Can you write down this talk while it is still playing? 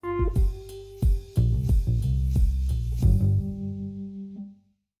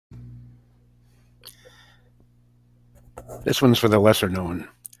This one's for the lesser known,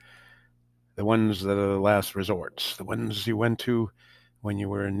 the ones that are the last resorts, the ones you went to when you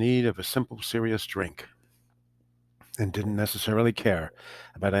were in need of a simple, serious drink and didn't necessarily care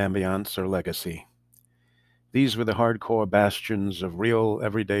about ambiance or legacy. These were the hardcore bastions of real,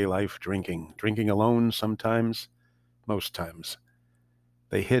 everyday life drinking alone sometimes, most times.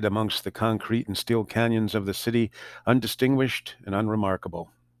 They hid amongst the concrete and steel canyons of the city, undistinguished and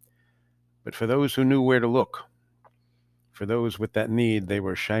unremarkable. But for those who knew where to look, for those with that need, they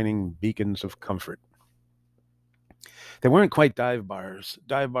were shining beacons of comfort. They weren't quite dive bars.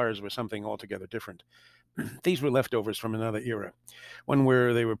 Dive bars were something altogether different. These were leftovers from another era, one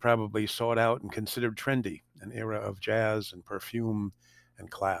where they were probably sought out and considered trendy, an era of jazz and perfume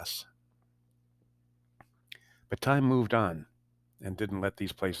and class. But time moved on and didn't let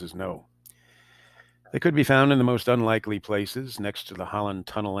these places know. They could be found in the most unlikely places, next to the Holland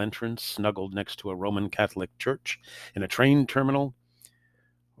Tunnel entrance, snuggled next to a Roman Catholic church, in a train terminal,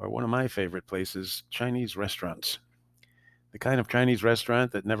 or one of my favorite places, Chinese restaurants. The kind of Chinese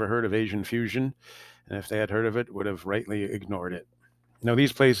restaurant that never heard of Asian fusion, and if they had heard of it, would have rightly ignored it. Now,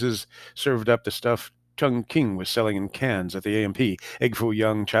 these places served up the stuff Chung King was selling in cans at the AMP, egg foo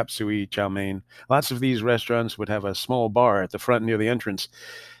young, chop suey, chow mein. Lots of these restaurants would have a small bar at the front near the entrance,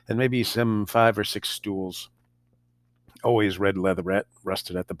 and maybe some 5 or 6 stools, always red leatherette,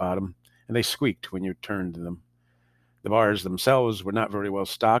 rusted at the bottom, and they squeaked when you turned to them. The bars themselves were not very well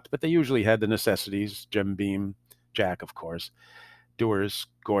stocked, but they usually had the necessities: Jim Beam, Jack, of course, Dewar's,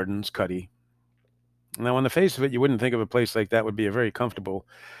 Gordon's, Cuddy. Now, on the face of it, you wouldn't think of a place like that would be a very comfortable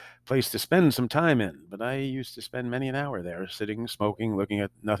place to spend some time in, but I used to spend many an hour there, sitting, smoking, looking at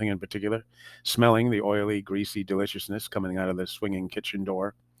nothing in particular, smelling the oily, greasy deliciousness coming out of the swinging kitchen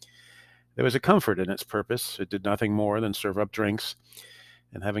door. There was a comfort in its purpose. It did nothing more than serve up drinks,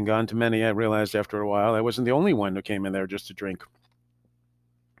 and having gone to many, I realized after a while I wasn't the only one who came in there just to drink.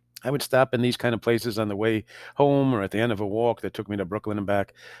 I would stop in these kind of places on the way home or at the end of a walk that took me to Brooklyn and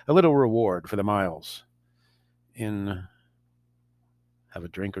back, a little reward for the miles. In, have a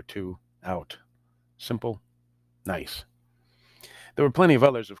drink or two, out. Simple, nice. There were plenty of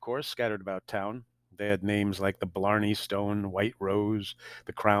others, of course, scattered about town. They had names like the Blarney Stone, White Rose,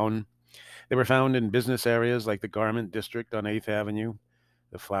 the Crown. They were found in business areas like the Garment District on 8th Avenue,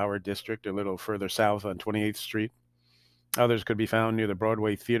 the Flower District a little further south on 28th Street. Others could be found near the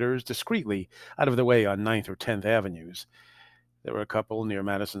Broadway theaters, discreetly out of the way on 9th or 10th Avenues. There were a couple near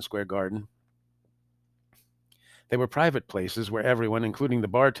Madison Square Garden. They were private places where everyone, including the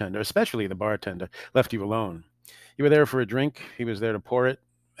bartender, especially the bartender, left you alone. You were there for a drink, he was there to pour it.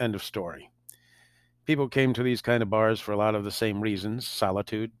 End of story. People came to these kind of bars for a lot of the same reasons: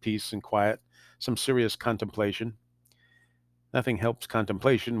 solitude, peace, and quiet, some serious contemplation. Nothing helps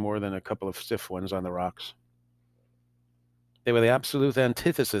contemplation more than a couple of stiff ones on the rocks. They were the absolute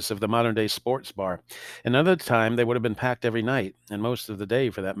antithesis of the modern day sports bar. Another time, they would have been packed every night, and most of the day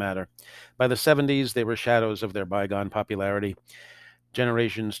for that matter. By the 70s, they were shadows of their bygone popularity.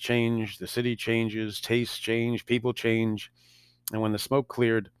 Generations change, the city changes, tastes change, people change, and when the smoke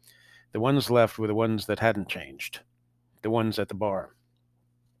cleared, the ones left were the ones that hadn't changed, the ones at the bar,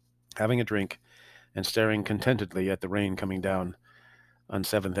 having a drink and staring contentedly at the rain coming down on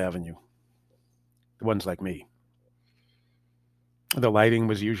 7th Avenue. The ones like me. The lighting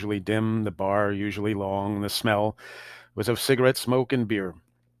was usually dim, the bar usually long, the smell was of cigarette smoke and beer.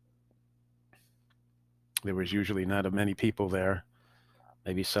 There was usually not many people there,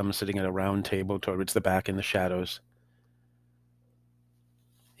 maybe some sitting at a round table towards the back in the shadows.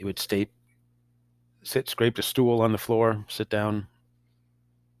 You would scrape a stool on the floor, sit down.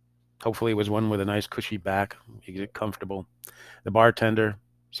 Hopefully it was one with a nice cushy back. You get comfortable. The bartender,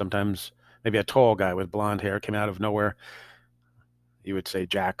 sometimes maybe a tall guy with blonde hair, came out of nowhere. You would say,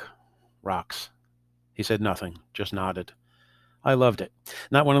 "Jack, rocks." He said nothing, just nodded. I loved it.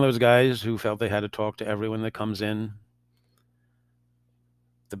 Not one of those guys who felt they had to talk to everyone that comes in.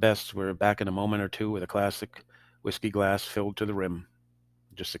 The best were back in a moment or two with a classic whiskey glass filled to the rim,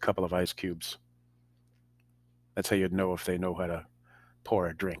 just a couple of ice cubes. That's how you'd know if they know how to pour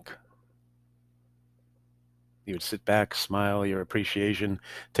a drink. You would sit back, smile your appreciation,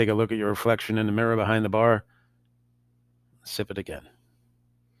 take a look at your reflection in the mirror behind the bar, sip it again.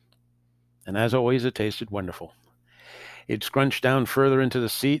 And as always, it tasted wonderful. You'd scrunch down further into the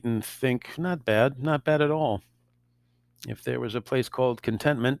seat and think, not bad at all. If there was a place called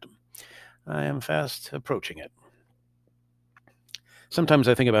Contentment, I am fast approaching it. Sometimes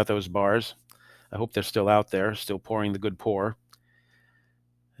I think about those bars. I hope they're still out there, still pouring the good pour.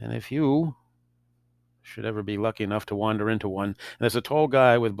 And if you should ever be lucky enough to wander into one, and there's a tall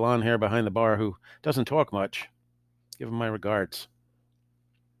guy with blonde hair behind the bar who doesn't talk much, Give him my regards.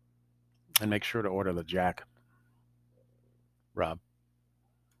 And make sure to order the Jack, Rob.